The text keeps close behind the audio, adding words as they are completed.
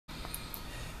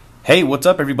Hey, what's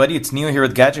up everybody? It's Neil here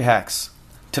with Gadget Hacks.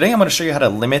 Today I'm going to show you how to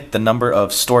limit the number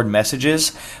of stored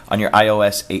messages on your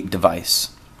iOS 8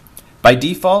 device. By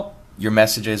default, your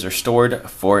messages are stored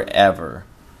forever.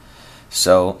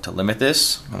 So to limit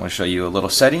this, I'm going to show you a little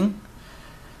setting.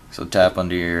 So tap in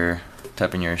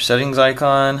your settings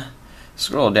icon,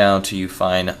 scroll down till you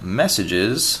find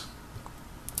messages.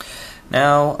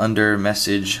 Now under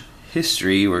message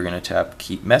history, we're going to tap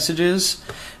keep messages,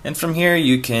 and from here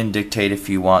you can dictate if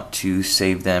you want to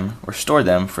save them or store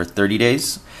them for 30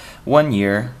 days, 1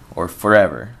 year, or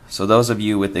forever. So those of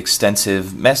you with extensive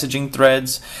messaging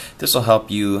threads, this will help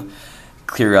you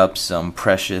clear up some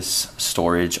precious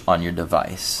storage on your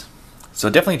device. So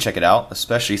definitely check it out,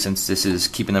 especially since this is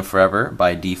keeping them forever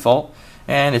by default,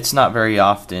 and it's not very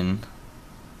often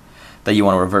that you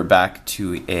want to revert back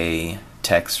to a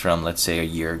text from, let's say, a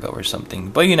year ago or something.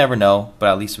 But you never know,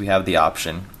 but at least we have the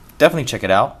option. Definitely check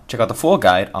it out. Check out the full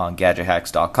guide on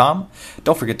gadgethacks.com.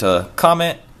 Don't forget to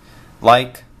comment,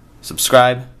 like,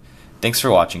 subscribe. Thanks for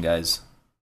watching, guys.